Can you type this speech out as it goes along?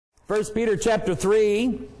1 Peter chapter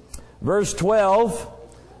 3, verse 12.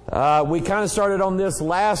 We kind of started on this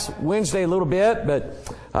last Wednesday a little bit, but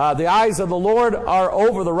the eyes of the Lord are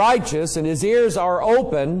over the righteous, and His ears are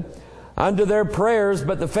open unto their prayers,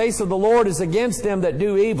 but the face of the Lord is against them that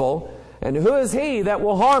do evil. And who is He that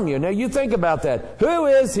will harm you? Now you think about that. Who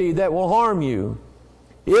is He that will harm you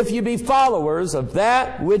if you be followers of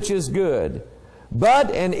that which is good?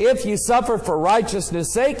 But, and if ye suffer for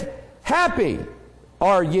righteousness' sake, happy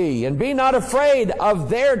are ye, and be not afraid of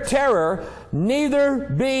their terror, neither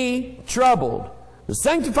be troubled. But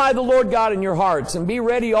sanctify the Lord God in your hearts, and be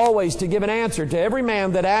ready always to give an answer to every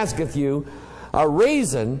man that asketh you a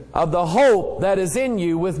reason of the hope that is in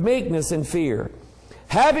you with meekness and fear.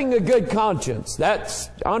 Having a good conscience.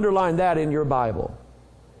 Underline that in your Bible.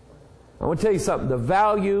 I want to tell you something. The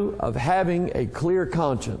value of having a clear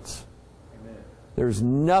conscience. Amen. There's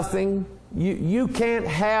nothing... You can't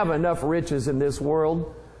have enough riches in this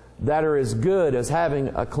world that are as good as having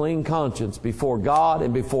a clean conscience before God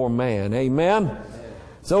and before man. Amen? Amen.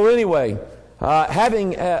 So anyway,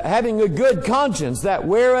 having a good conscience, that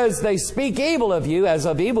whereas they speak evil of you as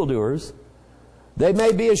of evildoers, they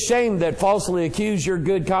may be ashamed that falsely accuse your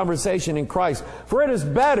good conversation in Christ. For it is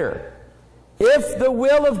better, if the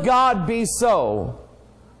will of God be so,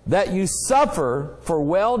 that you suffer for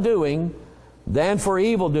well-doing than for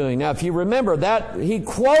evil doing. Now, if you remember that, he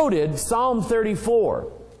quoted Psalm 34.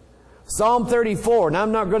 Psalm 34. Now,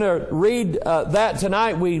 I'm not going to read that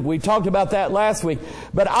tonight. We talked about that last week.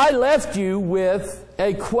 But I left you with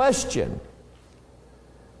a question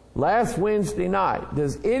last Wednesday night.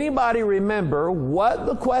 Does anybody remember what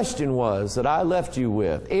the question was that I left you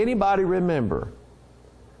with? Anybody remember?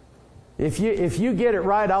 If you get it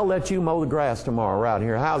right, I'll let you mow the grass tomorrow around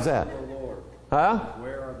here. How's that? Huh?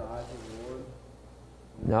 Where are the eyes of the Lord?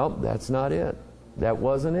 No, that's not it. That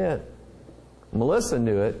wasn't it. Melissa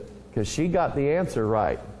knew it because she got the answer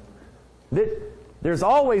right. There's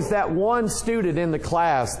always that one student in the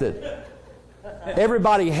class that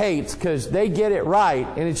everybody hates because they get it right,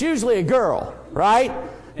 and it's usually a girl, right?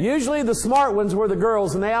 Usually the smart ones were the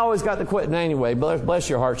girls, and they always got the quitting anyway. Bless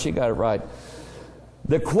your heart, she got it right.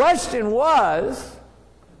 The question was,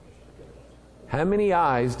 how many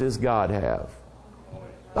eyes does God have?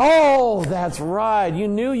 Oh, that's right. You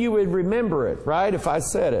knew you would remember it, right, if I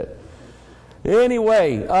said it.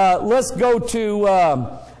 Anyway, let's go to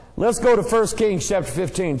 1 Kings chapter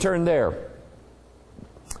 15. Turn there.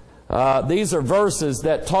 These are verses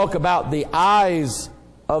that talk about the eyes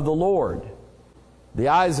of the Lord. The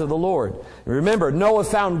eyes of the Lord. Remember, Noah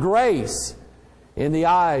found grace in the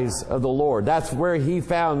eyes of the Lord. That's where he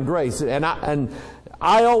found grace. And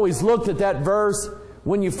I always looked at that verse.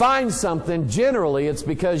 When you find something, generally it's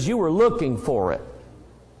because you were looking for it.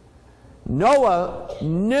 Noah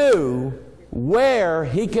knew where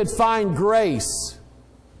he could find grace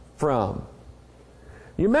from.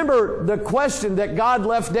 You remember the question that God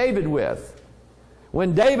left David with?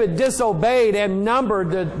 When David disobeyed and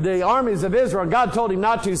numbered the armies of Israel, God told him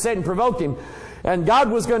not to, Satan provoked him, and God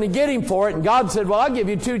was going to get him for it, and God said, well, I'll give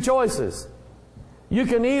you two choices. You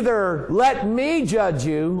can either let me judge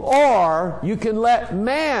you, or you can let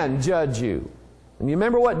man judge you. And you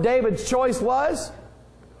remember what David's choice was?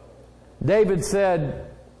 David said,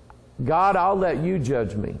 God, I'll let you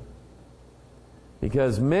judge me.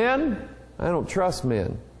 Because men, I don't trust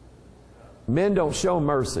men. Men don't show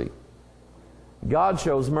mercy. God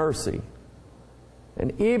shows mercy.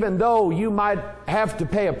 And even though you might have to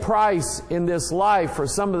pay a price in this life for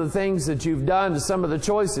some of the things that you've done, some of the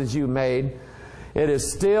choices you've made, it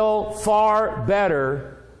is still far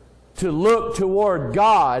better to look toward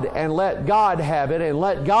God and let God have it and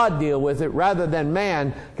let God deal with it rather than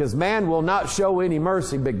man, because man will not show any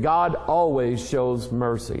mercy, but God always shows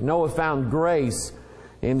mercy. Noah found grace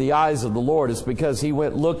in the eyes of the Lord. It's because he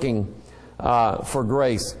went looking for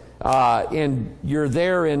grace. And you're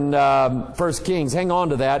there in 1 Kings. Hang on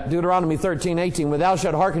to that. Deuteronomy 13:18. When thou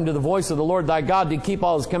shalt hearken to the voice of the Lord thy God to keep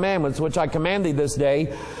all His commandments, which I command thee this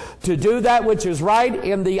day, to do that which is right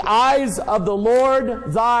in the eyes of the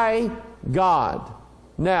Lord thy God.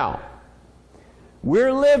 Now,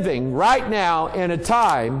 we're living right now in a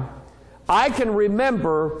time, I can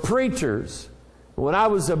remember preachers. When I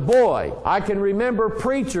was a boy, I can remember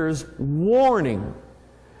preachers warning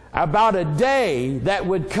about a day that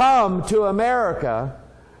would come to America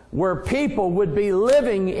where people would be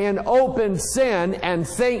living in open sin and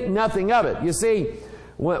think nothing of it. You see,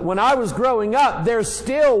 when I was growing up, there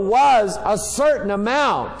still was a certain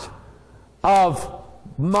amount of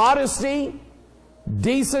modesty,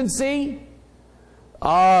 decency.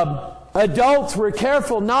 Adults were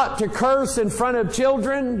careful not to curse in front of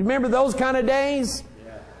children. Remember those kind of days?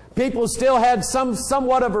 People still had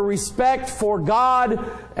somewhat of a respect for God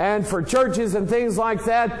and for churches and things like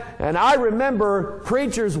that. And I remember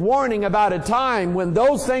preachers warning about a time when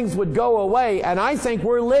those things would go away. And I think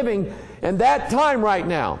we're living in that time right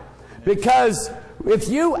now. Because if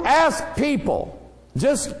you ask people,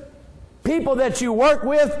 just people that you work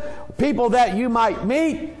with, people that you might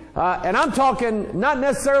meet, and I'm talking not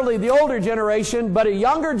necessarily the older generation, but a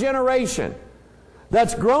younger generation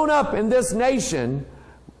that's grown up in this nation,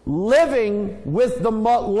 living with the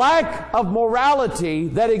lack of morality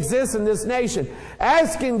that exists in this nation,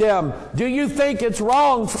 asking them, do you think it's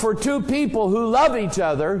wrong for two people who love each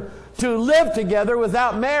other to live together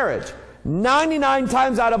without marriage? 99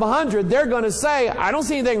 times out of 100, they're going to say, I don't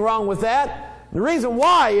see anything wrong with that. The reason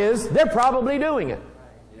why is they're probably doing it.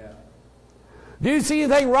 Do you see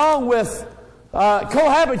anything wrong with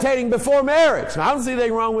cohabitating before marriage? I don't see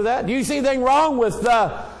anything wrong with that. Do you see anything wrong with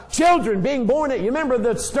children being born? You remember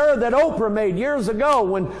the stir that Oprah made years ago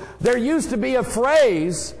when there used to be a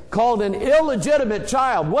phrase called an illegitimate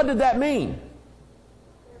child. What did that mean?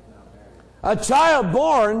 A child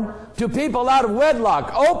born to people out of wedlock.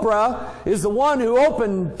 Oprah is the one who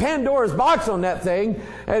opened Pandora's box on that thing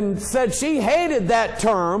and said she hated that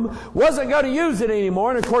term, wasn't going to use it anymore.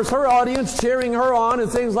 And of course her audience cheering her on and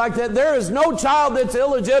things like that. There is no child that's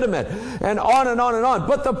illegitimate, and on and on and on.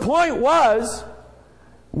 But the point was,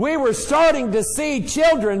 we were starting to see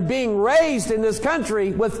children being raised in this country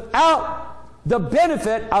without the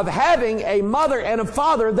benefit of having a mother and a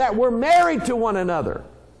father that were married to one another.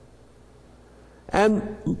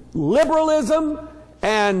 And liberalism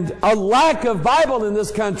and a lack of Bible in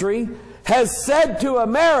this country has said to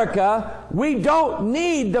America, we don't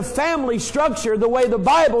need the family structure the way the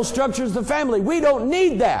Bible structures the family. We don't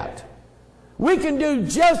need that. We can do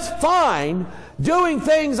just fine doing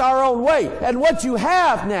things our own way. And what you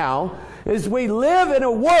have now is we live in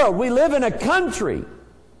a world, we live in a country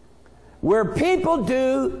where people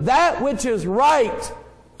do that which is right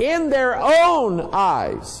in their own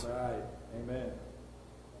eyes.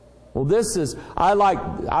 Well, this is, I like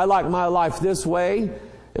my life this way.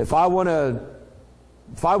 If I want to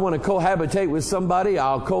cohabitate with somebody,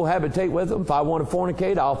 I'll cohabitate with them. If I want to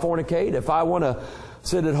fornicate, I'll fornicate. If I want to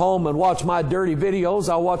sit at home and watch my dirty videos,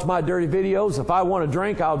 I'll watch my dirty videos. If I want to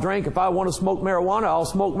drink, I'll drink. If I want to smoke marijuana, I'll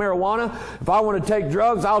smoke marijuana. If I want to take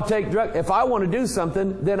drugs, I'll take drugs. If I want to do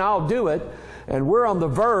something, then I'll do it. And we're on the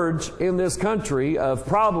verge in this country of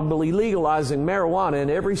probably legalizing marijuana in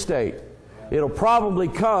every state. It'll probably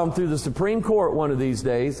come through the Supreme Court one of these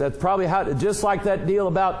days. That's probably how, just like that deal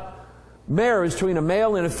about marriage between a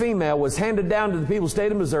male and a female was handed down to the people of the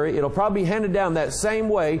state of Missouri. It'll probably be handed down that same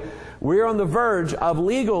way. We're on the verge of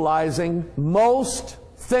legalizing most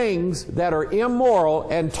things that are immoral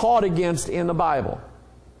and taught against in the Bible.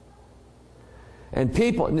 And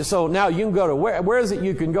people, so now you can go to, where is it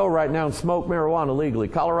you can go right now and smoke marijuana legally?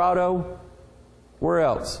 Colorado? Where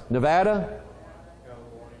else? Nevada?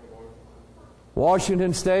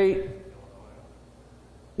 Washington State,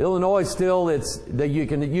 Illinois still, it's that you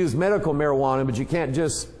can use medical marijuana, but you can't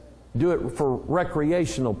just do it for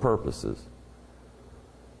recreational purposes.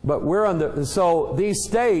 But we're on the, so these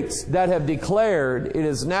states that have declared it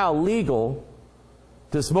is now legal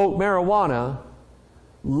to smoke marijuana,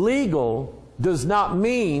 legal does not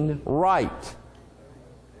mean right.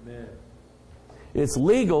 Amen. It's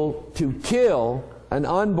legal to kill an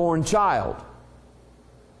unborn child.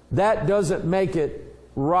 That doesn't make it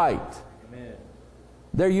right. Amen.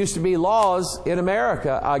 There used to be laws in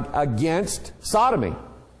America against sodomy.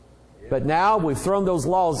 But now we've thrown those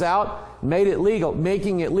laws out, made it legal.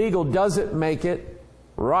 Making it legal doesn't make it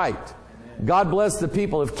right. Amen. God bless the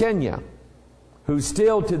people of Kenya, who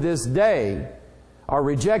still to this day are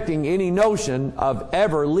rejecting any notion of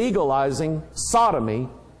ever legalizing sodomy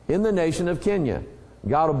in the nation of Kenya.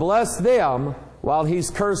 God will bless them while He's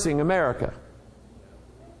cursing America.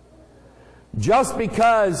 Just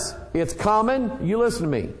because it's common, you listen to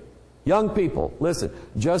me. Young people, listen.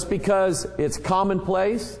 Just because it's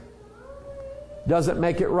commonplace doesn't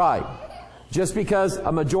make it right. Just because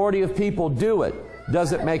a majority of people do it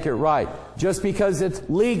doesn't make it right. Just because it's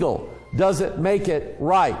legal doesn't make it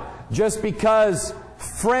right. Just because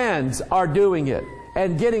friends are doing it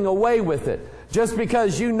and getting away with it. Just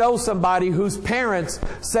because you know somebody whose parents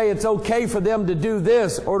say it's okay for them to do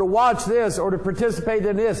this or to watch this or to participate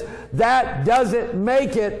in this, that doesn't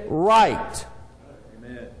make it right.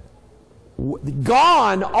 Amen.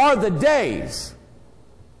 Gone are the days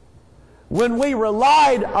when we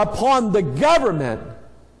relied upon the government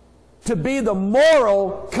to be the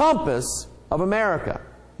moral compass of America.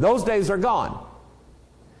 Those days are gone.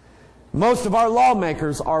 Most of our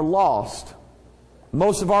lawmakers are lost.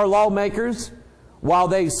 Most of our lawmakers, while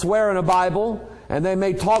they swear in a Bible, and they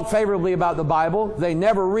may talk favorably about the Bible, they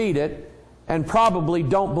never read it, and probably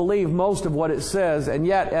don't believe most of what it says, and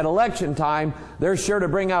yet at election time, they're sure to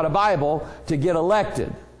bring out a Bible to get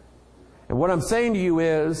elected. And what I'm saying to you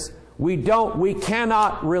is, we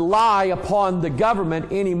cannot rely upon the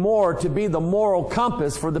government anymore to be the moral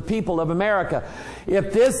compass for the people of America.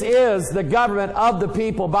 If this is the government of the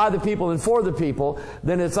people, by the people, and for the people,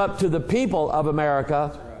 then it's up to the people of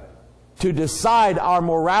America to decide our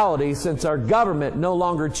morality, since our government no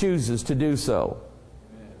longer chooses to do so.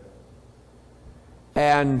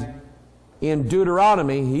 And in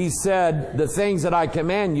Deuteronomy, he said, the things that I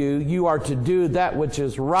command you, you are to do that which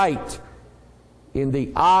is right in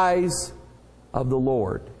the eyes of the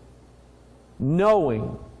Lord.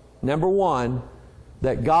 Knowing, number one,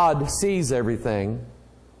 that God sees everything.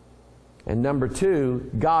 And number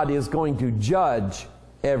two, God is going to judge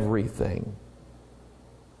everything.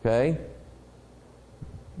 Okay?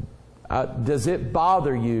 Does it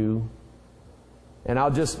bother you? And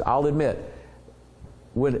I'll admit,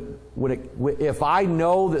 if I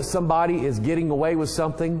know that somebody is getting away with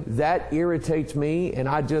something, that irritates me, and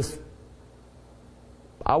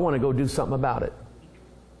I want to go do something about it.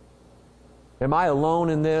 Am I alone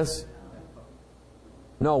in this?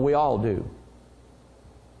 No, we all do.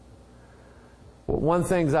 Well, one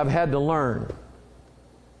thing I've had to learn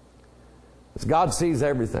is God sees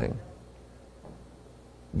everything.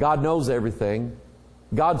 God knows everything.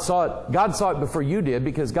 God saw it before you did,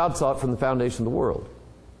 because God saw it from the foundation of the world.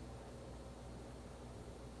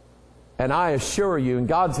 And I assure you, and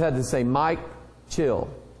God's had to say, Mike, chill.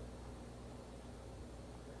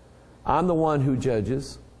 I'm the one who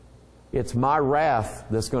judges. It's my wrath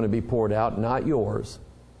that's going to be poured out, not yours.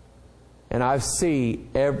 And I see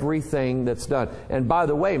everything that's done. And by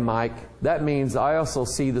the way, Mike, that means I also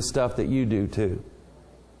see the stuff that you do too.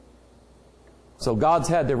 So God's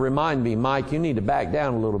had to remind me, Mike, you need to back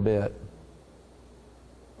down a little bit,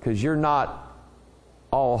 because you're not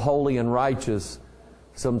all holy and righteous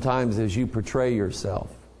sometimes as you portray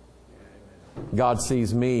yourself. God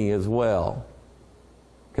sees me as well.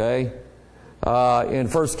 Okay? In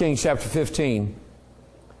 1 Kings chapter 15.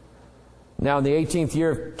 Now in the 18th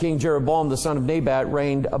year of King Jeroboam, the son of Nebat,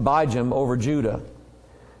 reigned Abijam over Judah.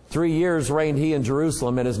 3 years reigned he in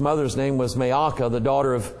Jerusalem, and his mother's name was Maacah, the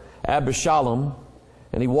daughter of Abishalom.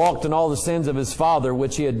 And he walked in all the sins of his father,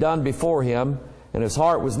 which he had done before him, and his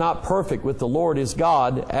heart was not perfect with the Lord his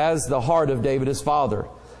God, as the heart of David his father.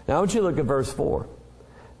 Now I want you to look at verse 4.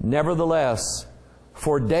 Nevertheless,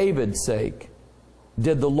 for David's sake,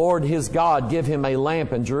 did the Lord his God give him a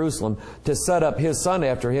lamp in Jerusalem to set up his son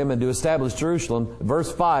after him and to establish Jerusalem.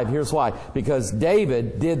 Verse 5, here's why. Because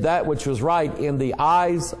David did that which was right in the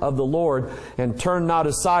eyes of the Lord, and turned not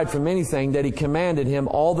aside from anything that he commanded him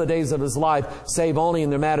all the days of his life, save only in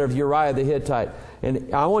the matter of Uriah the Hittite.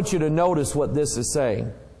 And I want you to notice what this is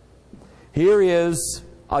saying. Here is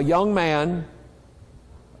a young man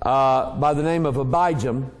by the name of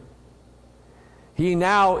Abijam. He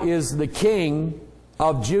now is the king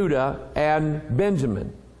of Judah and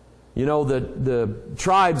Benjamin. You know, the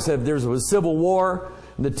tribes there was a civil war.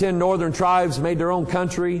 The 10 northern tribes made their own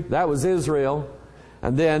country. That was Israel.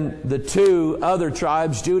 And then the 2 other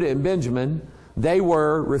tribes, Judah and Benjamin, they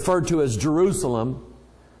were referred to as Jerusalem,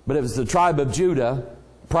 but it was the tribe of Judah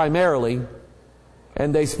primarily.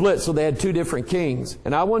 And they split, so they had 2 different kings.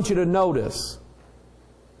 And I want you to notice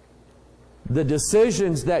the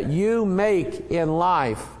decisions that you make in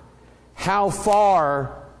life, how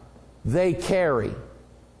far they carry.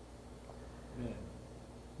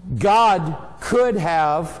 God could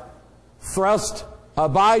have thrust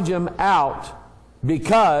Abijam out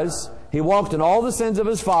because he walked in all the sins of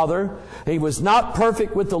his father. He was not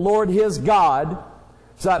perfect with the Lord his God.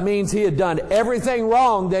 So that means he had done everything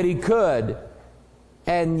wrong that he could.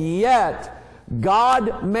 And yet,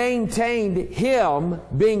 God maintained him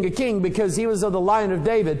being a king because he was of the line of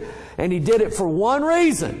David. And he did it for one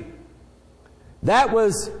reason. That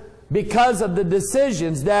was because of the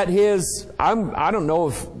decisions that I don't know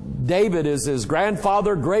if David is his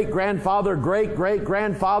grandfather, great-grandfather,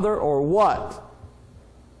 great-great-grandfather, or what.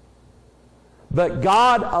 But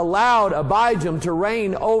God allowed Abijam to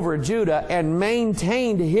reign over Judah and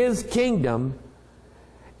maintained his kingdom.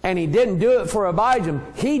 And he didn't do it for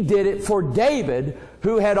Abijam. He did it for David,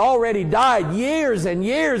 who had already died years and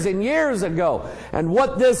years and years ago. And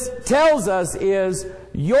what this tells us is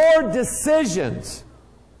your decisions,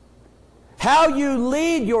 how you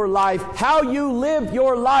lead your life, how you live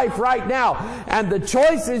your life right now, and the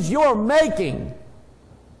choices you're making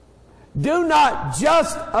do not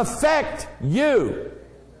just affect you.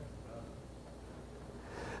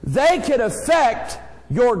 they could affect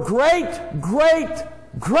your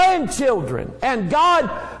great-great-grandchildren. And God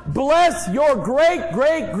bless your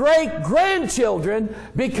great-great-great-grandchildren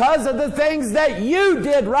because of the things that you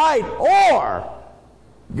did right. Or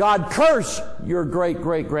God curse your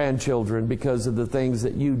great-great-grandchildren because of the things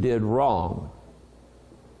that you did wrong.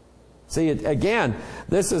 See, again,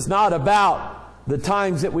 this is not about the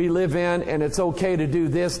times that we live in, and it's okay to do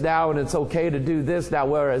this now, and it's okay to do this now,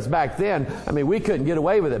 whereas back then, I mean, we couldn't get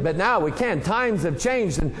away with it. But now we can. Times have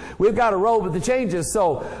changed, and we've got to roll with the changes.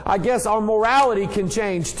 So I guess our morality can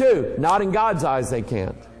change too. Not in God's eyes, they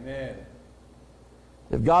can't. Amen.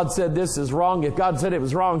 If God said this is wrong, if God said it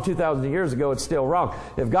was wrong 2,000 years ago, it's still wrong.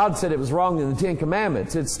 If God said it was wrong in the Ten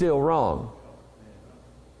Commandments, it's still wrong.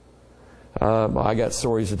 Well, I got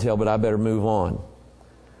stories to tell, but I better move on.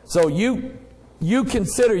 So you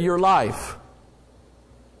consider your life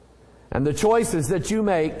and the choices that you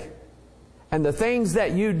make and the things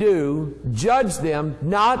that you do, judge them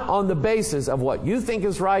not on the basis of what you think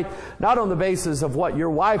is right, not on the basis of what your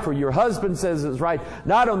wife or your husband says is right,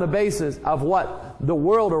 not on the basis of what the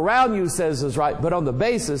world around you says is right, but on the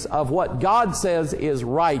basis of what God says is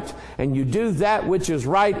right. And you do that which is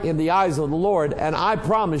right in the eyes of the Lord, and I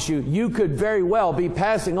promise you, you could very well be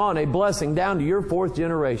passing on a blessing down to your fourth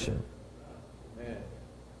generation.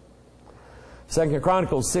 2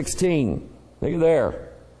 Chronicles 16. Look at there.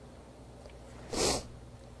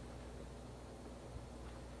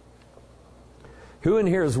 Who in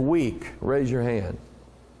here is weak? Raise your hand.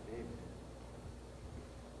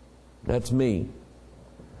 That's me.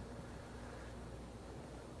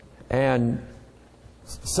 And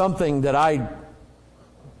something that I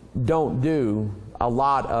don't do a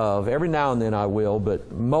lot of, every now and then I will,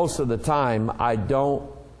 but most of the time I don't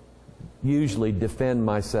usually defend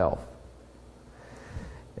myself.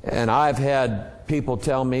 And I've had people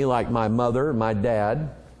tell me, like my mother, my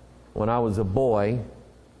dad, when I was a boy,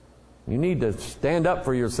 you need to stand up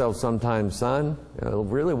for yourself sometimes, son. It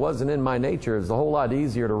really wasn't in my nature. It's a whole lot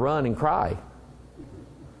easier to run and cry.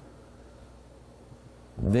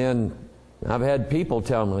 Then I've had people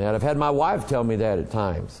tell me that. I've had my wife tell me that at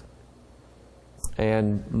times.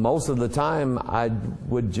 And most of the time, I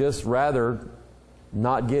would just rather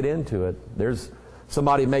not get into it.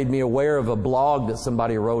 Somebody made me aware of a blog that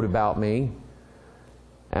somebody wrote about me.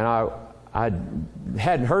 And I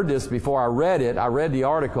hadn't heard this before I read it. I read the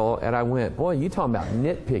article and I went, boy, you talking about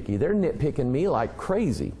nitpicky. They're nitpicking me like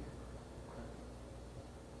crazy.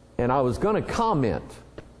 And I was going to comment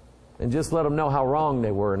and just let them know how wrong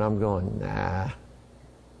they were. And I'm going, nah.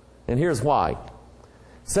 And here's why.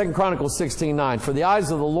 2 Chronicles 16:9. For the eyes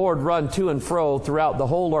of the Lord run to and fro throughout the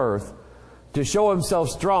whole earth, to show himself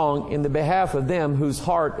strong in the behalf of them whose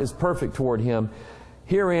heart is perfect toward him.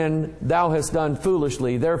 Herein thou hast done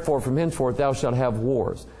foolishly, therefore from henceforth thou shalt have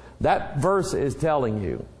wars. That verse is telling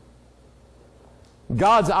you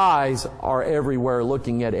God's eyes are everywhere,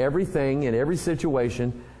 looking at everything in every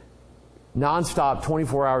situation, nonstop,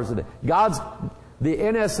 24 hours a day. The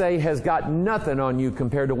NSA has got nothing on you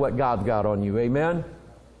compared to what God's got on you. Amen?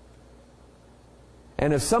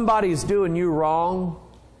 And if somebody's doing you wrong,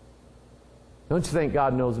 don't you think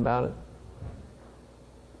God knows about it?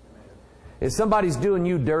 If somebody's doing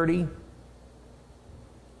you dirty, do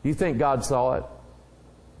you think God saw it?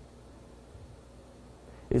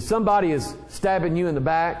 If somebody is stabbing you in the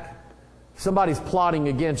back, somebody's plotting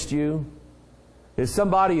against you, if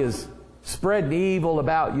somebody is spreading evil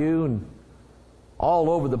about you and all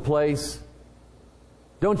over the place,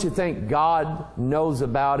 don't you think God knows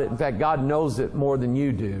about it? In fact, God knows it more than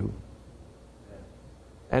you do.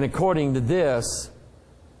 And according to this,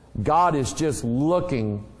 God is just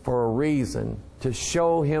looking for a reason to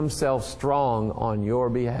show himself strong on your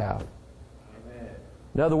behalf. Amen.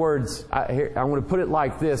 In other words, I'm going to put it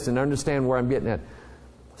like this and understand where I'm getting at.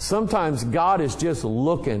 Sometimes God is just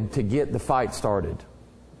looking to get the fight started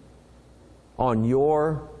on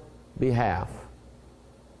your behalf.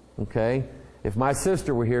 Okay? If my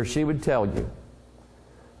sister were here, she would tell you,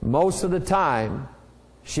 most of the time,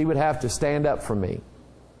 she would have to stand up for me.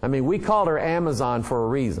 I mean, we called her Amazon for a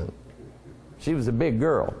reason. She was a big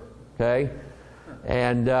girl, okay?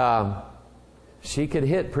 And she could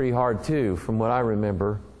hit pretty hard too, from what I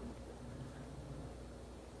remember.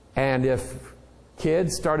 And if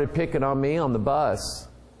kids started picking on me on the bus,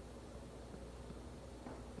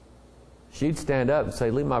 she'd stand up and say,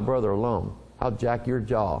 leave my brother alone. I'll jack your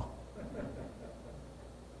jaw.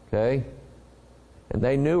 Okay? And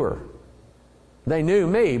they knew her. They knew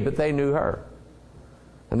me, but they knew her.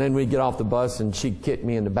 And then we'd get off the bus and she'd kick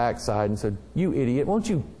me in the backside and said, you idiot, won't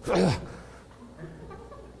you?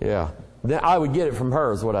 Yeah. Then I would get it from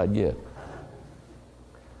her is what I'd get.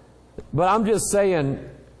 But I'm just saying,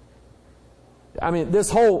 I mean, this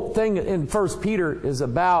whole thing in 1 Peter is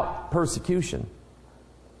about persecution.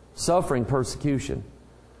 Suffering persecution.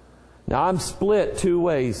 Now, I'm split two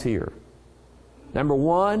ways here. Number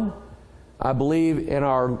one, I believe in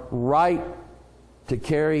our right to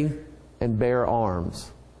carry and bear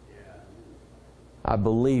arms. I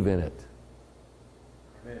believe in it.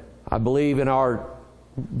 I believe in our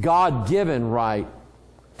God-given right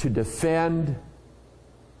to defend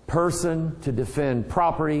person, to defend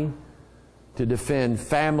property, to defend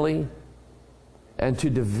family, and to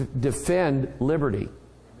defend liberty.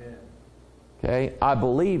 Okay? I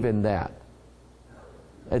believe in that.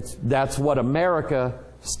 That's what America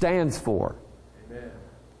stands for.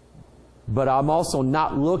 But I'm also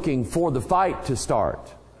not looking for the fight to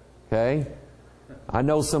start. Okay? I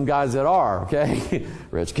know some guys that are, okay?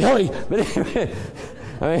 Rich Kelly, but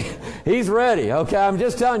I mean, he's ready, okay? I'm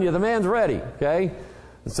just telling you, the man's ready, okay?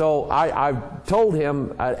 So I told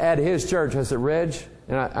him at his church, I said, Reg,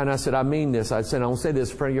 and I said, I mean this. I said, I'm going to say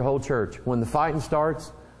this in front of your whole church. When the fighting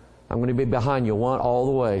starts, I'm going to be behind you all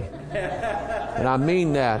the way. And I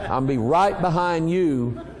mean that. I'm going to be right behind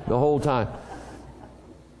you the whole time.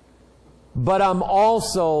 But I'm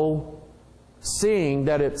also seeing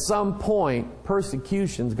that at some point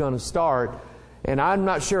persecution's going to start, and I'm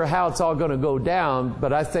not sure how it's all going to go down,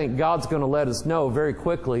 but I think God's going to let us know very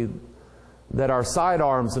quickly that our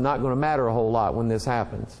sidearms are not going to matter a whole lot when this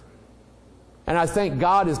happens. And I think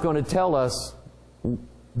God is going to tell us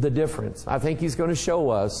the difference. I think He's going to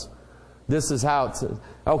show us this is how it's,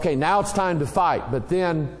 okay, now it's time to fight, but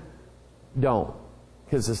then don't,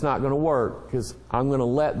 because it's not going to work, because I'm going to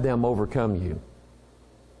let them overcome you.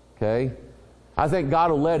 Okay? I think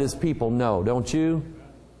God will let His people know, don't you?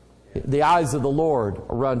 The eyes of the Lord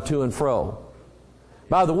run to and fro.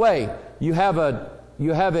 By the way, you have a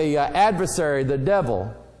adversary, the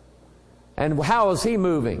devil, and how is he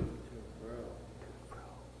moving?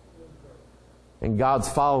 And God's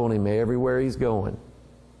following him everywhere he's going.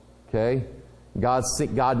 Okay?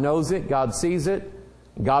 God knows it, God sees it,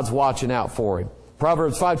 God's watching out for him.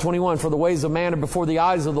 Proverbs 5:21, for the ways of man are before the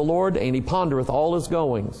eyes of the Lord, and He pondereth all his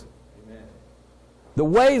goings. The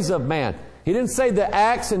ways of man. He didn't say the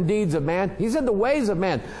acts and deeds of man. He said the ways of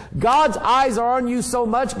man. God's eyes are on you so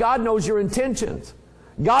much, God knows your intentions.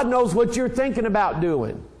 God knows what you're thinking about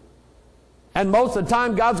doing. And most of the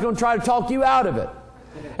time, God's going to try to talk you out of it.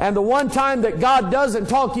 And the one time that God doesn't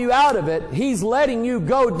talk you out of it, He's letting you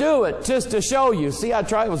go do it just to show you. See, I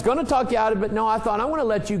was going to talk you out of it. No, I thought I want to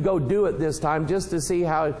let you go do it this time just to see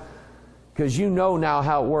how, because you know now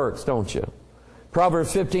how it works, don't you?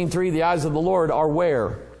 Proverbs 15:3, the eyes of the Lord are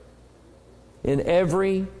where? In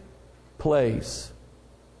every place.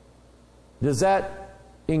 Does that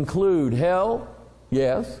include hell?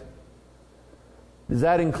 Yes. Does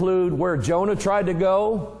that include where Jonah tried to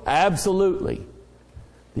go? Absolutely.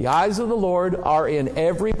 The eyes of the Lord are in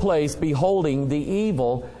every place, beholding the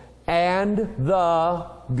evil and the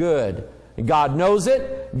good. God knows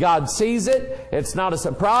it. God sees it. It's not a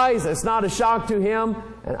surprise. It's not a shock to Him.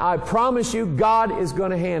 And I promise you, God is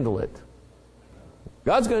going to handle it.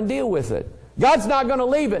 God's going to deal with it. God's not going to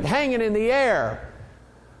leave it hanging in the air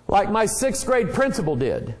like my 6th grade principal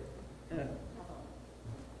did.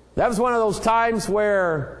 That was one of those times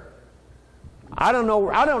where I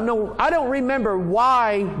don't remember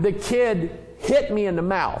why the kid hit me in the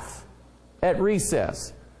mouth at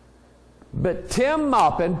recess. But Tim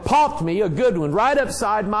Maupin popped me a good one right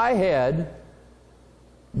upside my head,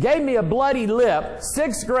 gave me a bloody lip,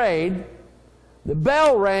 6th grade. The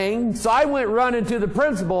bell rang, so I went running to the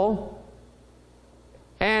principal,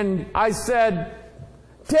 and I said,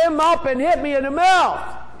 Tim Maupin hit me in the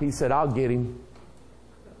mouth. He said, I'll get him.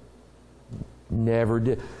 Never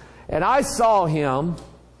did. And I saw him.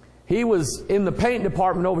 He was in the paint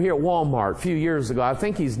department over here at Walmart a few years ago. I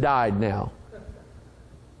think he's died now.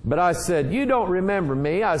 But I said, you don't remember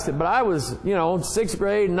me. I said, but I was, 6th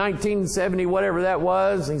grade, 1970, whatever that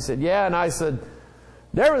was. And he said, yeah. And I said,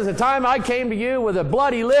 there was a time I came to you with a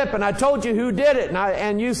bloody lip and I told you who did it.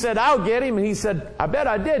 And you said, I'll get him. And he said, I bet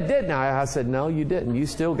I did, didn't I? I said, no, you didn't. You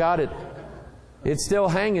still got it. It's still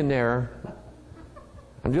hanging there.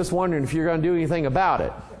 I'm just wondering if you're going to do anything about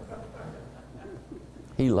it.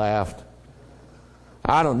 He laughed.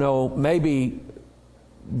 I don't know. Maybe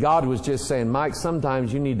God was just saying, Mike,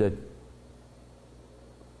 sometimes you need to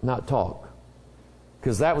not talk.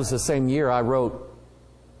 Because that was the same year I wrote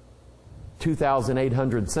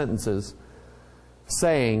 2,800 sentences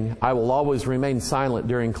saying, I will always remain silent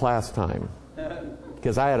during class time.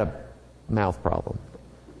 Because I had a mouth problem.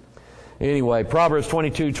 Anyway, Proverbs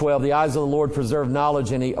 22:12, the eyes of the Lord preserve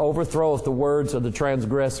knowledge, and He overthroweth the words of the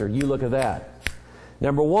transgressor. You look at that.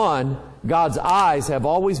 Number one, God's eyes have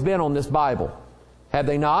always been on this Bible. Have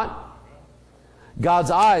they not?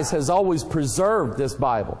 God's eyes has always preserved this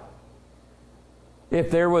Bible.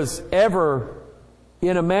 If there was ever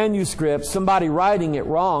in a manuscript somebody writing it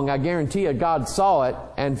wrong, I guarantee you God saw it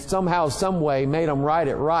and somehow, some way made them write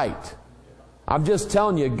it right. I'm just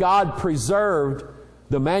telling you, God preserved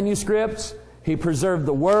the manuscripts, He preserved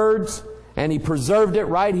the words, and He preserved it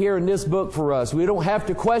right here in this book for us. We don't have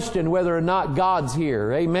to question whether or not God's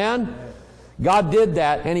here. Amen? God did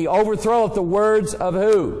that, and He overthroweth the words of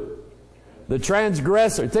who? The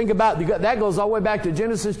transgressor. Think about, that goes all the way back to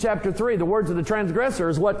Genesis chapter 3. The words of the transgressor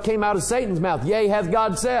is what came out of Satan's mouth. Yea, hath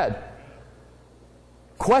God said.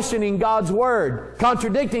 Questioning God's Word,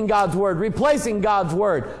 contradicting God's Word, replacing God's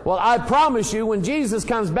Word. Well, I promise you, when Jesus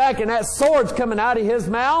comes back and that sword's coming out of His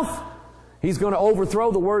mouth, He's going to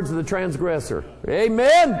overthrow the words of the transgressor.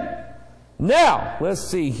 Amen? Now, let's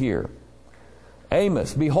see here.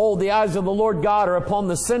 Amos, behold, the eyes of the Lord God are upon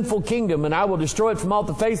the sinful kingdom, and I will destroy it from off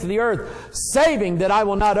the face of the earth, saving that I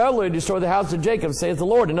will not utterly destroy the house of Jacob, saith the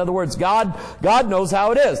Lord. In other words, God knows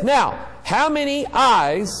how it is. Now, how many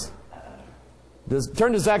eyes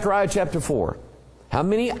turn to Zechariah chapter 4. How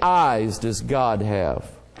many eyes does God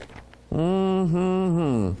have?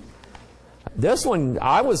 This one,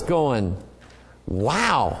 I was going,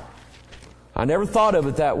 wow. I never thought of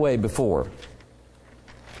it that way before.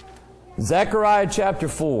 Zechariah chapter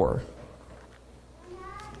 4.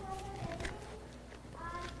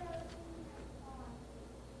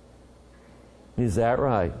 Is that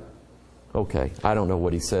right? Okay, I don't know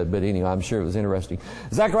what he said, but anyway, I'm sure it was interesting.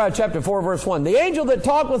 Zechariah chapter 4, verse 1. The angel that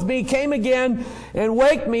talked with me came again and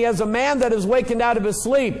waked me as a man that is wakened out of his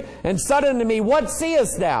sleep, and said unto me, What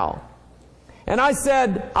seest thou? And I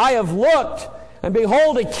said, I have looked, and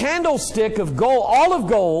behold, a candlestick of gold, all of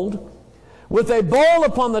gold, with a bowl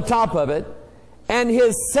upon the top of it, and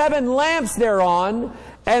his 7 lamps thereon,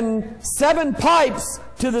 and 7 pipes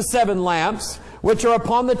to the 7 lamps, which are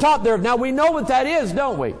upon the top thereof. Now we know what that is,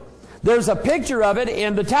 don't we? There's a picture of it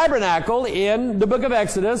in the tabernacle in the book of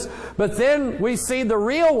Exodus, but then we see the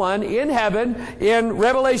real one in heaven in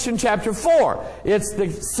Revelation chapter 4. It's the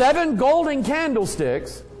 7 golden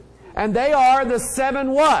candlesticks, and they are the 7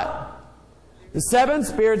 what? The 7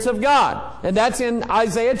 spirits of God. And that's in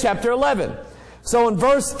Isaiah chapter 11. So in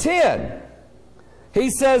verse 10, he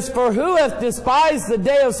says, For who hath despised the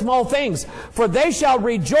day of small things? For they shall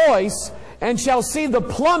rejoice and shall see the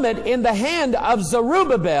plummet in the hand of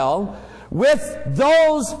Zerubbabel with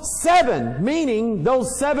those 7, meaning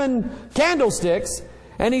those 7 candlesticks.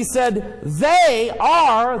 And he said, They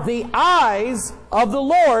are the eyes of the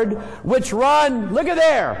Lord, which run, look at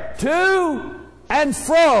there, to and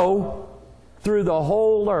fro through the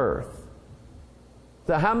whole earth.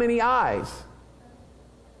 So how many eyes?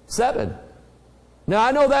 7. Now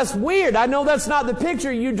I know that's weird. I know that's not the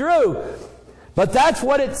picture you drew. But that's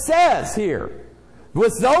what it says here.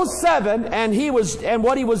 With those 7, and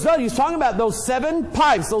what he was doing, he's talking about those 7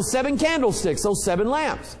 pipes, those 7 candlesticks, those 7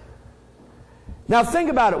 lamps. Now think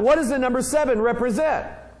about it. What does the number 7 represent?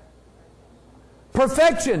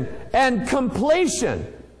 Perfection and completion.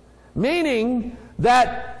 Meaning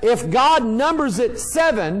that if God numbers it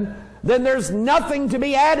 7, then there's nothing to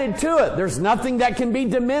be added to it. There's nothing that can be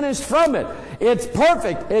diminished from it. It's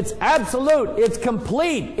perfect. It's absolute. It's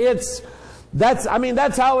complete. That's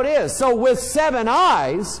how it is. So with 7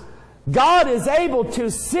 eyes, God is able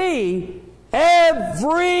to see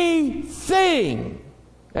everything.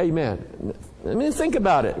 Amen. I mean, think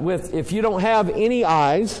about it. If you don't have any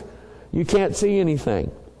eyes, you can't see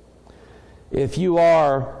anything. If you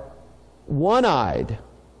are one-eyed,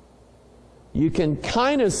 you can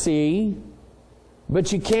kind of see,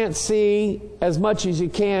 but you can't see as much as you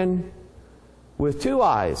can with 2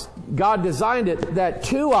 eyes. God designed it that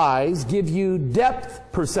 2 eyes give you depth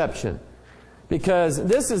perception. Because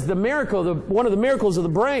this is the miracle, one of the miracles of the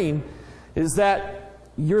brain is that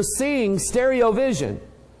you're seeing stereo vision.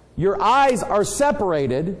 Your eyes are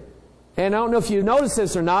separated, and I don't know if you notice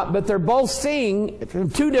this or not, but they're both seeing from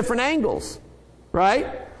 2 different angles, right?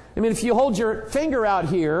 I mean, if you hold your finger out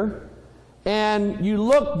here and you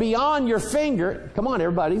look beyond your finger, come on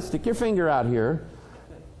everybody, stick your finger out here.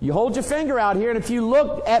 You hold your finger out here, and if you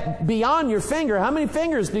look at beyond your finger, how many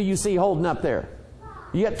fingers do you see holding up there?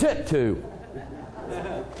 You got 2.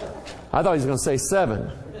 I thought he was going to say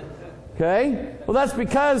 7. Okay? Well, that's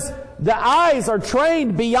because the eyes are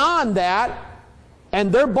trained beyond that,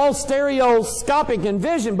 and they're both stereoscopic in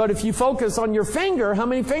vision. But if you focus on your finger, how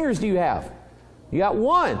many fingers do you have? You got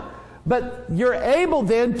 1. But you're able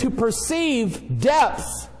then to perceive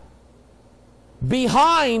depth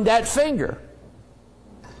behind that finger.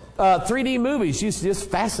 3D movies used to just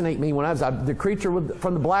fascinate me when I was... The Creature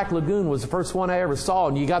from the Black Lagoon was the first one I ever saw.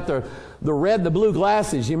 And you got the red and the blue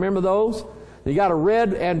glasses. You remember those? You got a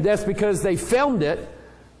red, and that's because they filmed it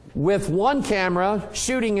with one camera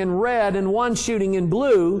shooting in red and one shooting in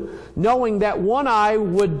blue, knowing that one eye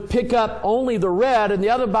would pick up only the red and the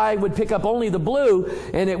other eye would pick up only the blue,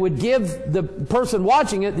 and it would give the person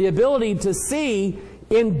watching it the ability to see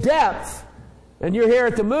in depth. And you're here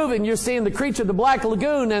at the movie and you're seeing the Creature of the Black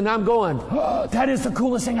Lagoon, and I'm going, oh, that is the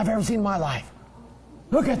coolest thing I've ever seen in my life.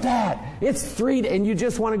 Look at that. It's 3D, and you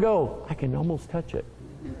just want to go, I can almost touch it.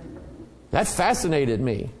 That fascinated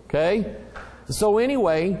me, okay? So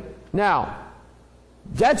anyway, now,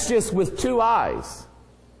 that's just with 2 eyes.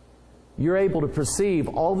 You're able to perceive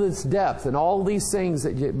all this depth and all these things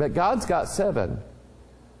but God's got 7.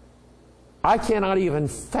 I cannot even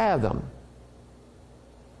fathom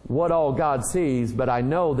what all God sees, but I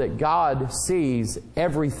know that God sees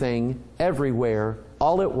everything, everywhere,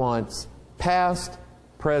 all at once, past,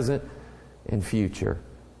 present, and future.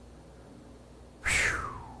 Whew.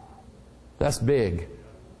 That's big.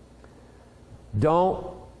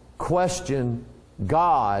 Don't question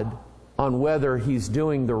God on whether He's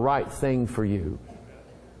doing the right thing for you.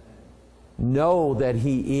 Know that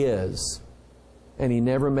He is, and He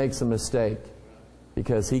never makes a mistake,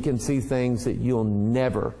 because He can see things that you'll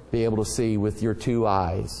never be able to see with your 2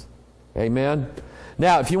 eyes. Amen?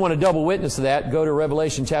 Now, if you want a double witness to that, go to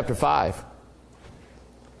Revelation chapter 5.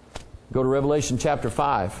 Go to Revelation chapter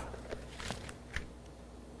 5.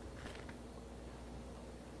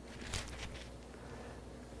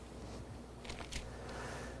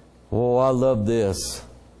 Oh, I love this.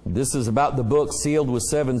 This is about the book sealed with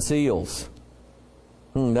 7 seals.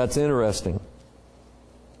 That's interesting.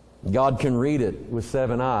 God can read it with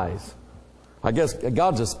 7 eyes. I guess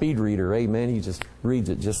God's a speed reader. Amen. He just reads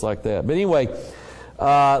it just like that. But anyway,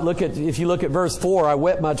 if you look at verse 4, I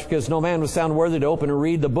wept much because no man was found worthy to open and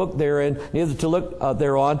read the book therein, neither to look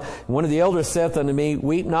thereon. One of the elders saith unto me,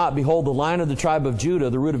 Weep not, behold, the Lion of the tribe of Judah,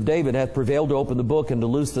 the root of David, hath prevailed to open the book and to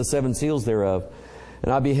loose the 7 seals thereof.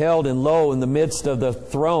 And I beheld, and lo, in the midst of the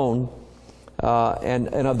throne and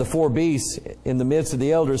of the 4 beasts, in the midst of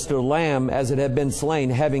the elders, stood a lamb as it had been slain,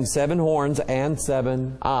 having 7 horns and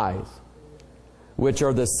 7 eyes, which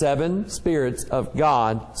are the 7 spirits of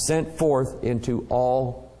God sent forth into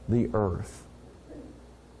all the earth.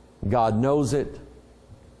 God knows it.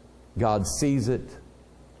 God sees it.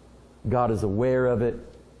 God is aware of it.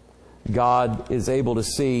 God is able to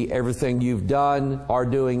see everything you've done, are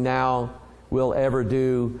doing now, will ever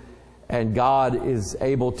do. And God is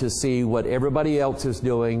able to see what everybody else is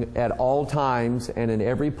doing at all times and in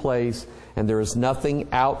every place. And there is nothing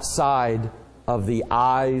outside of the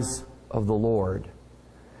eyes of the Lord.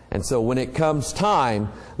 And so when it comes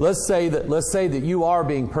time, let's say that you are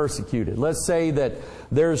being persecuted. Let's say that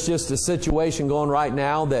there's just a situation going right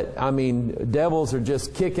now that, devils are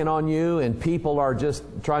just kicking on you and people are just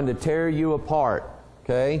trying to tear you apart.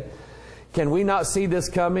 Okay? Can we not see this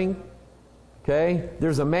coming? Okay?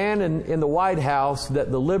 There's a man in the White House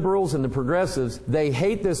that the liberals and the progressives, they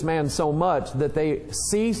hate this man so much that they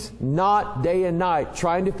cease not day and night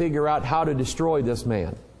trying to figure out how to destroy this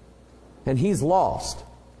man. And he's lost.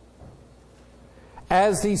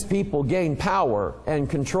 As these people gain power and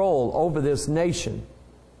control over this nation,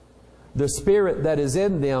 the spirit that is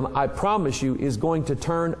in them, I promise you, is going to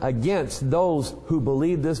turn against those who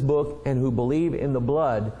believe this book and who believe in the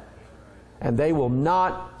blood. And they will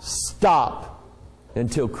not stop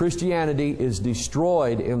until Christianity is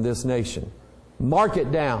destroyed in this nation. Mark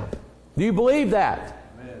it down. Do you believe that?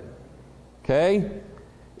 Amen. Okay?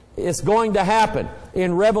 It's going to happen.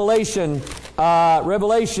 In Revelation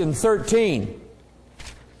 13.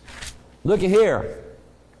 Look at here.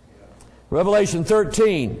 Revelation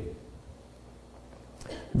 13.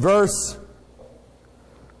 Verse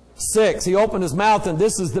 6. He opened his mouth, and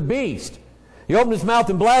this is the beast. He opened his mouth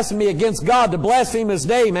and blasphemed against God, to blaspheme His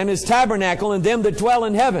name and His tabernacle and them that dwell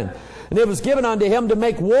in heaven. And it was given unto him to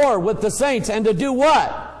make war with the saints and to do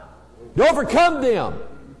what? To overcome them.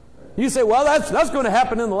 You say, well, that's going to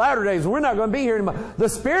happen in the latter days. We're not going to be here anymore. The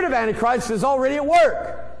spirit of Antichrist is already at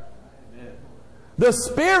work. Amen. The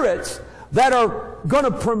spirits that are going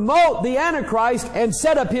to promote the Antichrist and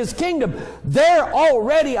set up his kingdom, they're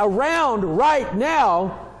already around right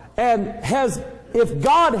now, and if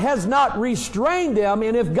God has not restrained them,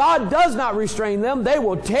 and if God does not restrain them, they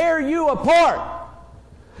will tear you apart.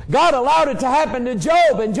 God allowed it to happen to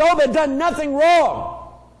Job, and Job had done nothing wrong.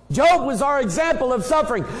 Job was our example of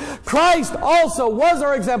suffering. Christ also was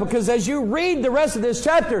our example, because as you read the rest of this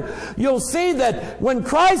chapter, you'll see that when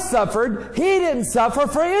Christ suffered, He didn't suffer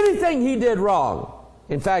for anything He did wrong.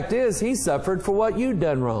 In fact He suffered for what you'd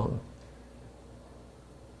done wrong.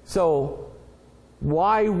 So,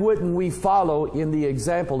 why wouldn't we follow in the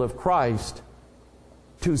example of Christ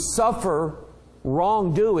to suffer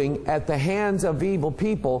wrongdoing at the hands of evil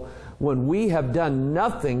people when we have done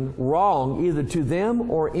nothing wrong either to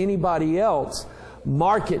them or anybody else?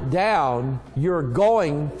 Mark it down. You're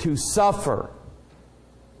going to suffer.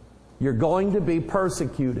 You're going to be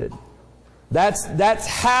persecuted. That's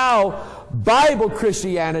how Bible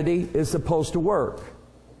Christianity is supposed to work.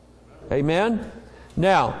 Amen?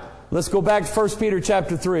 Now, let's go back to 1 Peter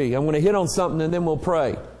chapter 3. I'm going to hit on something and then we'll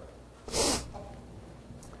pray.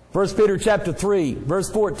 1 Peter chapter 3, verse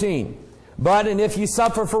 14. But, and if ye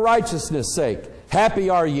suffer for righteousness' sake, happy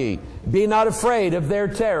are ye. Be not afraid of their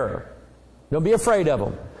terror. Don't be afraid of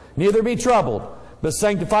them. Neither be troubled. But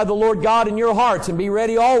sanctify the Lord God in your hearts, and be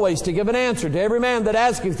ready always to give an answer to every man that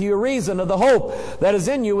asketh you a reason of the hope that is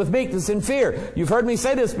in you with meekness and fear. You've heard me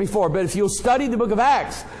say this before, but if you'll study the book of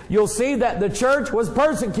Acts, you'll see that the church was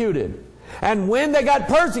persecuted. And when they got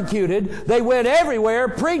persecuted, they went everywhere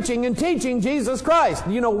preaching and teaching Jesus Christ.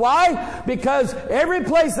 You know why? Because every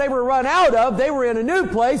place they were run out of, they were in a new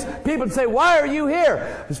place. People would say, why are you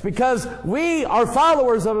here? It's because we are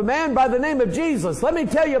followers of a man by the name of Jesus. Let me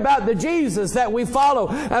tell you about the Jesus that we follow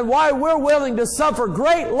and why we're willing to suffer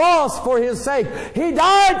great loss for His sake. He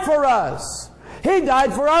died for us. He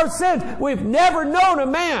died for our sins. We've never known a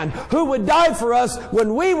man who would die for us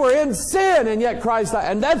when we were in sin, and yet Christ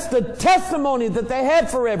died. And that's the testimony that they had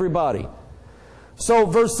for everybody. So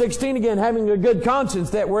verse 16 again, having a good conscience,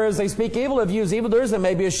 that whereas they speak evil of you as evildoers, they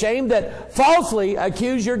may be ashamed that falsely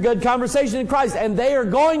accuse your good conversation in Christ. And they are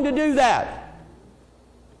going to do that.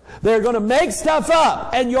 They're going to make stuff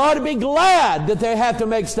up, and you ought to be glad that they have to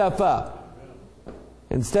make stuff up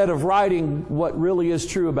instead of writing what really is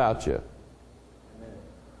true about you.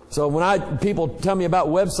 So when people tell me about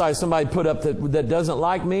websites somebody put up that doesn't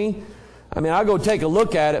like me, I mean, I'll go take a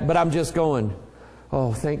look at it, but I'm just going,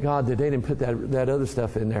 oh, thank God that they didn't put that other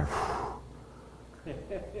stuff in there.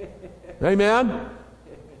 Amen?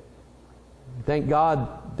 Thank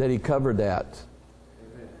God that He covered that.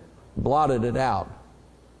 Blotted it out.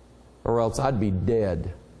 Or else I'd be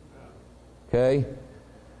dead. Okay?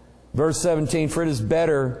 Verse 17, for it is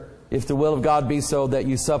better, if the will of God be so, that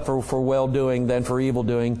you suffer for well-doing than for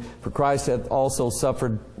evil-doing. For Christ hath also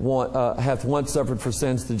hath once suffered for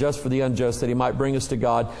sins, the just for the unjust, that He might bring us to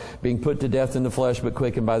God, being put to death in the flesh, but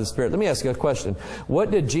quickened by the Spirit. Let me ask you a question.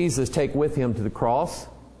 What did Jesus take with Him to the cross?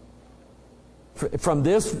 From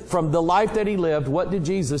the life that He lived, what did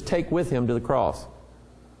Jesus take with Him to the cross?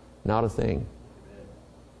 Not a thing.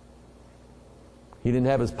 He didn't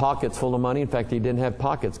have His pockets full of money. In fact, He didn't have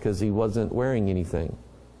pockets because He wasn't wearing anything.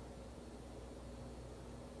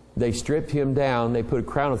 They stripped Him down. They put a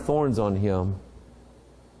crown of thorns on Him.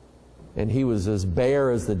 And He was as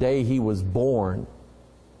bare as the day He was born,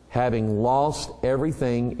 having lost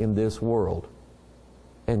everything in this world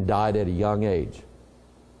and died at a young age.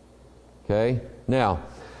 Okay? Now,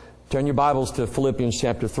 turn your Bibles to Philippians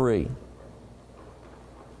chapter 3.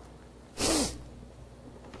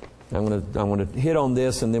 I'm going to hit on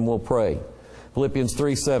this and then we'll pray. Philippians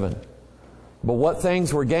 3:7. But what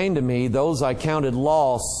things were gained to me, those I counted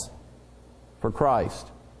loss for Christ.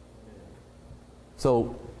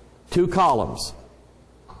 So, two columns.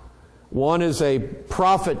 One is a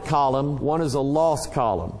profit column, one is a loss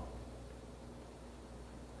column.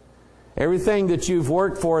 Everything that you've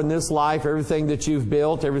worked for in this life, everything that you've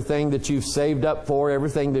built, everything that you've saved up for,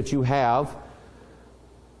 everything that you have,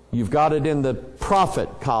 you've got it in the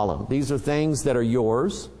profit column. These are things that are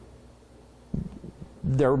yours.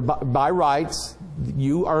 They're by rights.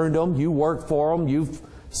 You earned them. You worked for them. You've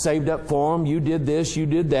saved up for them. You did this. You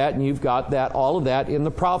did that. And you've got that, all of that in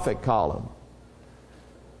the profit column.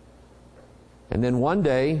 And then one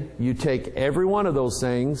day, you take every one of those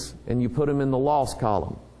things and you put them in the loss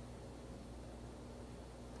column.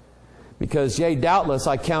 Because, yea, doubtless,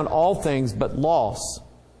 I count all things but loss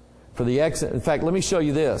for the exit. In fact, let me show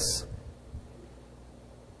you this.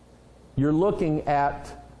 You're looking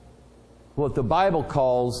at what the Bible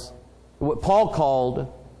calls, what Paul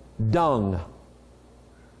called dung.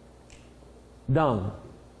 Dung.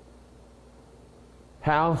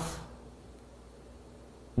 House,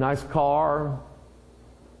 nice car,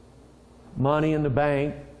 money in the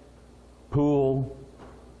bank, pool,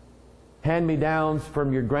 hand-me-downs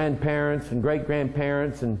from your grandparents and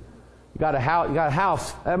great-grandparents, and you got a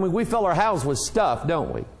house. I mean, we fill our house with stuff,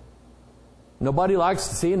 don't we? Nobody likes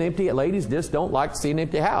to see an empty, ladies just don't like to see an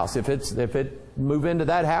empty house. If it move into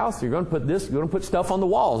that house, you're going to put stuff on the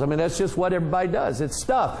walls. I mean, that's just what everybody does. It's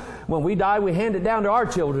stuff. When we die, we hand it down to our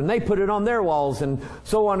children. They put it on their walls, and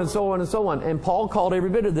so on and so on and so on. And Paul called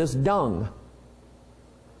every bit of this dung.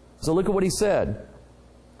 So look at what he said.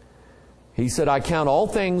 He said, I count all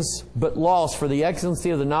things but loss for the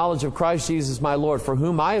excellency of the knowledge of Christ Jesus my Lord, for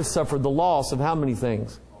whom I have suffered the loss of how many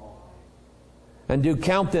things? And do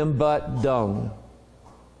count them but dung,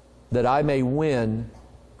 that I may win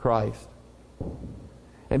Christ,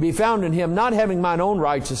 and be found in Him, not having mine own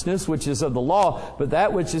righteousness, which is of the law, but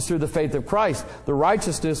that which is through the faith of Christ, the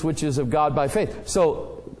righteousness which is of God by faith.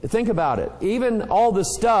 So think about it. Even all the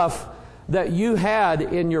stuff that you had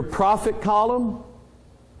in your profit column,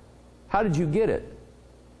 how did you get it?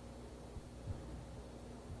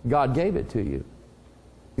 God gave it to you.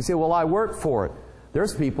 You say, well, I worked for it.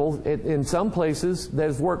 There's people in some places that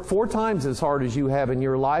have worked 4 times as hard as you have in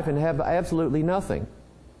your life and have absolutely nothing,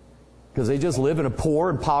 because they just live in a poor,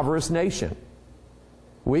 impoverished nation.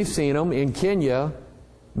 We've seen them in Kenya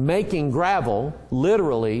making gravel,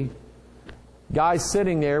 literally, guys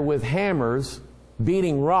sitting there with hammers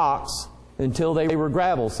beating rocks until they were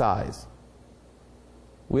gravel size.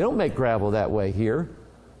 We don't make gravel that way here.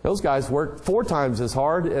 Those guys work 4 times as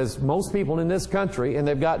hard as most people in this country, and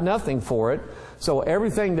they've got nothing for it. So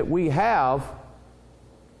everything that we have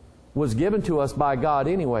was given to us by God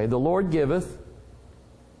anyway. The Lord giveth,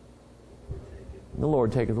 the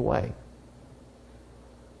Lord taketh away.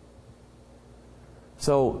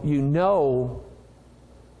 So you know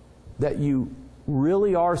that you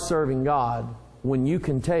really are serving God when you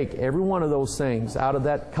can take every one of those things out of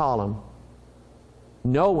that column,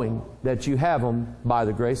 knowing that you have them by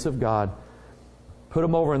the grace of God, put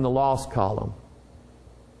them over in the lost column.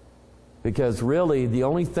 Because really, the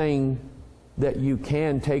only thing that you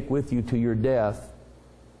can take with you to your death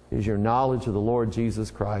is your knowledge of the Lord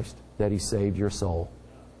Jesus Christ, that He saved your soul.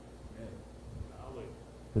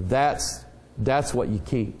 That's what you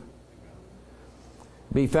keep.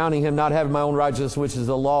 Be found in Him, not having my own righteousness, which is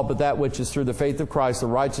the law, but that which is through the faith of Christ, the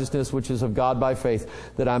righteousness which is of God by faith,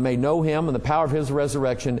 that I may know Him and the power of His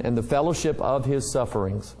resurrection and the fellowship of His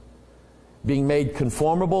sufferings, being made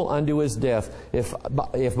conformable unto His death, if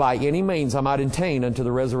by any means I might attain unto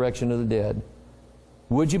the resurrection of the dead.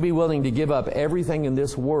 Would you be willing to give up everything in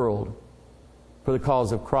this world for the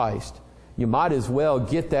cause of Christ? You might as well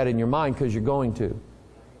get that in your mind, because you're going to.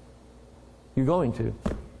 You're going to.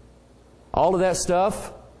 All of that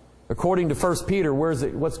stuff, according to 1 Peter, where's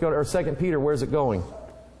it? Or 2 Peter, where's it going?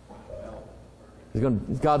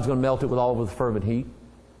 God's going to melt it with all with fervent heat.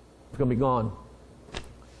 It's going to be gone.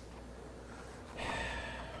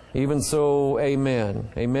 Even so, amen.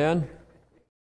 Amen.